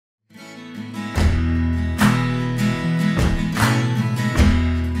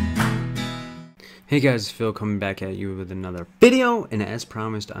Hey guys, Phil coming back at you with another video, and as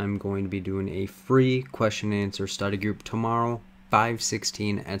promised, I'm going to be doing a free question and answer study group tomorrow,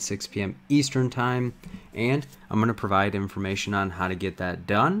 5/16 at 6 p.m. Eastern Time, and I'm going to provide information on how to get that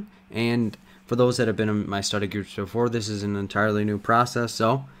done. And for those that have been in my study groups before, this is an entirely new process,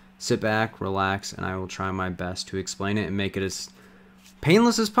 so sit back, relax, and I will try my best to explain it and make it as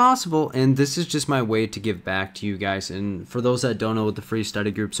painless as possible. And this is just my way to give back to you guys. And for those that don't know what the free study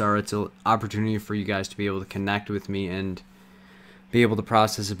groups are, it's an opportunity for you guys to be able to connect with me and be able to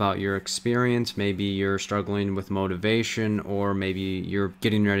process about your experience. Maybe you're struggling with motivation, or maybe you're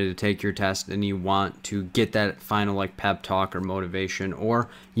getting ready to take your test and you want to get that final like pep talk or motivation, or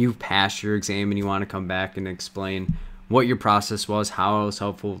you've passed your exam and you want to come back and explain what your process was, how it was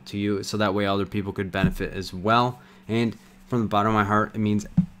helpful to you, so that way other people could benefit as well. And from the bottom of my heart, it means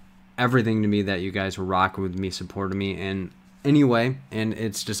everything to me that you guys were rocking with me, supporting me in any way, and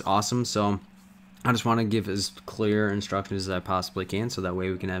it's just awesome. So I just want to give as clear instructions as I possibly can, so that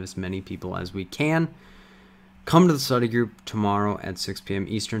way we can have as many people as we can come to the study group tomorrow at 6 p.m.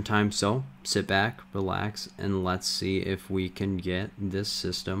 Eastern Time. So sit back, relax, and let's see if we can get this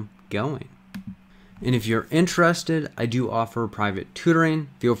system going. And if you're interested, I do offer private tutoring.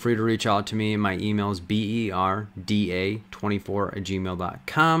 Feel free to reach out to me. My email is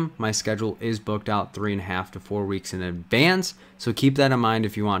berda24@gmail.com. My schedule is booked out 3.5 to 4 weeks in advance, so keep that in mind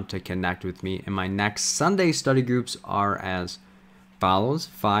if you want to connect with me. And my next Sunday study groups are as follows: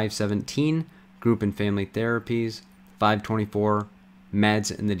 5/17, group and family therapies; 5/24,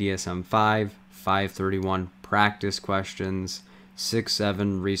 meds in the DSM-5; 5/31, practice questions;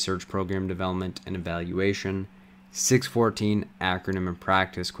 6/7, research program development and evaluation; 6/14, acronym and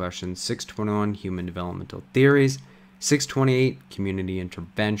practice questions; 6/21, human developmental theories; 6/28, community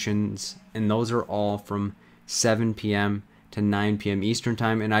interventions. And those are all from 7 p.m. to 9 p.m. Eastern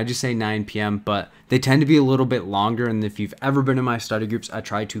Time. And I just say 9 p.m., but they tend to be a little bit longer. And if you've ever been in my study groups, I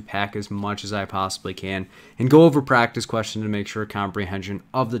try to pack as much as I possibly can and go over practice questions to make sure comprehension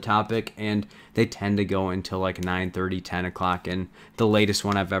of the topic. And they tend to go until like 9:30, 10 o'clock. And the latest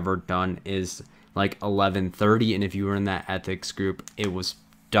one I've ever done is like 11:30. And if you were in that ethics group, it was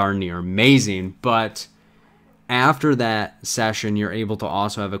darn near amazing. But after that session, you're able to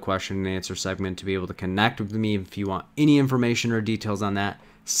also have a question and answer segment to be able to connect with me. If you want any information or details on that,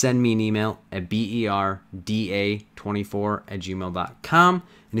 send me an email at berda24@gmail.com.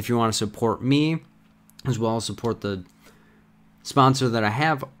 And if you want to support me as well as support the sponsor that I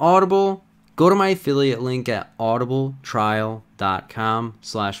have, Audible, go to my affiliate link at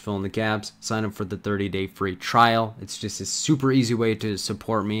audibletrial.com/fillinthegaps. Sign up for the 30-day free trial. It's just a super easy way to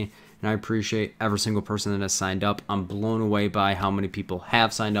support me, and I appreciate every single person that has signed up. I'm blown away by how many people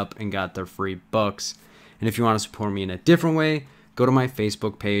have signed up and got their free books. And if you want to support me in a different way, go to my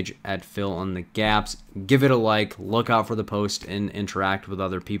Facebook page at Fill in the Gaps. Give it a like, look out for the post, and interact with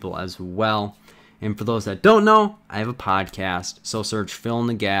other people as well. And for those that don't know, I have a podcast. So search Fill in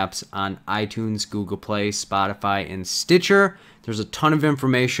the Gaps on iTunes, Google Play, Spotify, and Stitcher. There's a ton of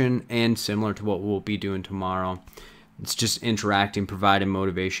information, and similar to what we'll be doing tomorrow, it's just interacting, providing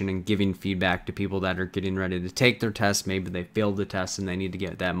motivation, and giving feedback to people that are getting ready to take their test. Maybe they failed the test and they need to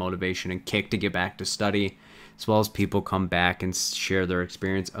get that motivation and kick to get back to study, as well as people come back and share their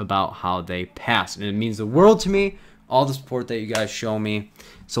experience about how they passed. And it means the world to me, all the support that you guys show me.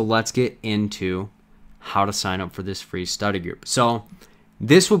 So let's get into how to sign up for this free study group. So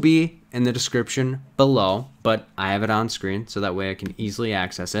this will be in the description below, but I have it on screen so that way I can easily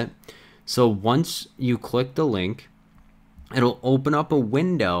access it. So once you click the link, it'll open up a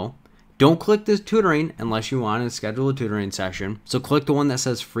window. Don't click this tutoring unless you want to schedule a tutoring session. So click the one that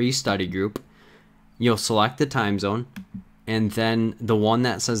says free study group. You'll select the time zone, and then the one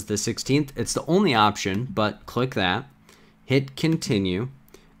that says the 16th, it's the only option, but click that, hit continue,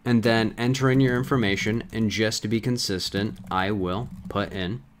 and then enter in your information. And just to be consistent, I will put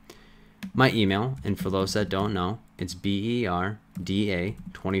in my email. And for those that don't know, it's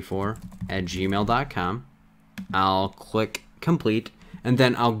berda24@gmail.com. I'll click complete, and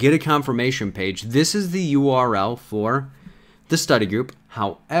then I'll get a confirmation page. This is the URL for the study group.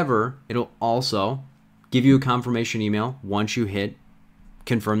 However, it'll also give you a confirmation email once you hit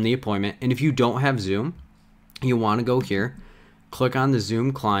confirm the appointment. And if you don't have Zoom, you want to go here, click on the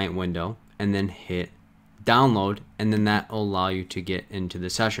Zoom client window, and then hit download, and then that will allow you to get into the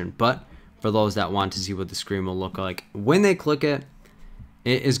session. But for those that want to see what the screen will look like when they click it,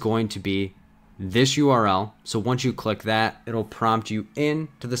 it is going to be this URL. So once you click that, it'll prompt you in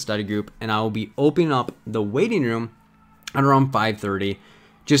to the study group, and I will be opening up the waiting room at around 5:30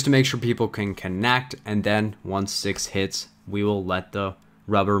 just to make sure people can connect. And then once 6 hits, we will let the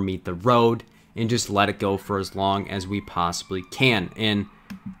rubber meet the road and just let it go for as long as we possibly can. And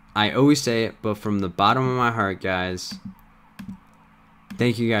I always say it, but from the bottom of my heart, guys,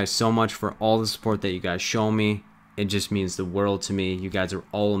 thank you guys so much for all the support that you guys show me. It just means the world to me. You guys are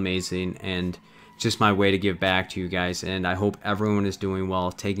all amazing, and just my way to give back to you guys. And I hope everyone is doing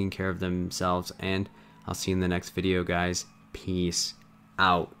well, taking care of themselves, and I'll see you in the next video, guys. Peace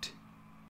out.